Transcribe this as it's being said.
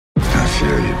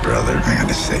feel you, brother. I'm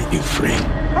gonna set you free.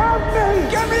 Help me!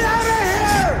 Get me out of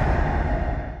here!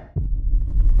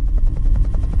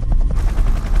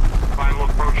 Final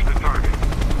approach to target.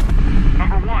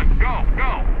 Number 1, go,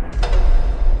 go!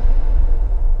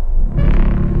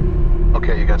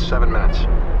 Okay, you got 7 minutes.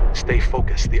 Stay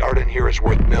focused. The art in here is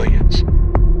worth millions.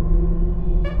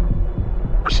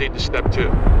 Proceed to step 2.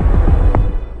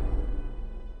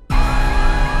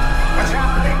 What's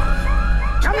happening?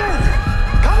 Come in!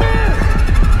 Come in!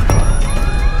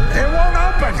 It won't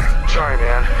open! Sorry,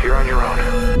 man. You're on your own.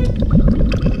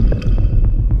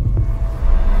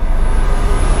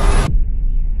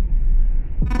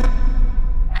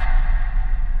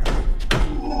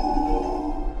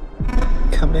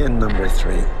 Come in, number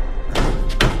 3.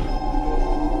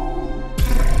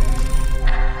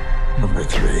 Number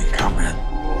 3, come in.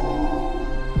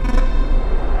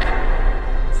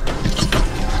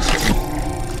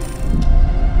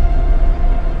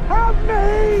 Help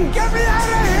me! Get me out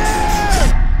of here!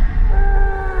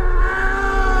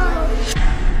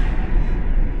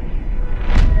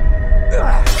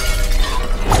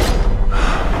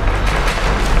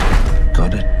 Go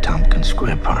to Tompkins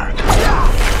Square Park.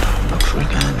 Look for a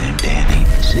guy named Danny.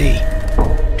 See?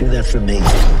 Do that for me.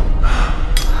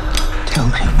 Tell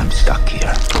him I'm stuck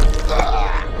here.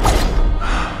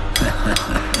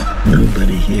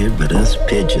 Nobody here but us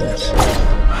pigeons.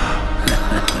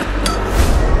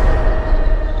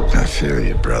 I feel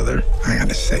you, brother. I'm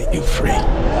gonna set you free.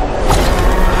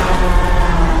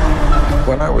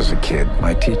 When I was a kid,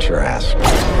 my teacher asked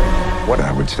what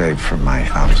I would save from my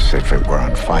house if it were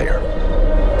on fire.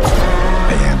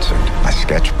 I answered my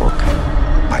sketchbook,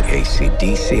 my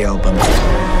AC/DC album,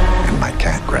 and my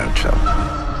cat Groucho.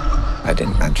 I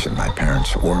didn't mention my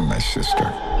parents or my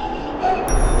sister.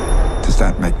 Does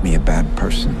that make me a bad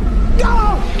person?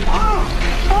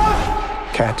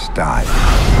 Cats die.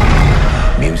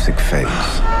 Music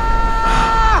fades.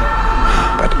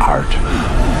 But art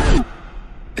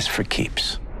is for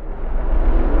keeps.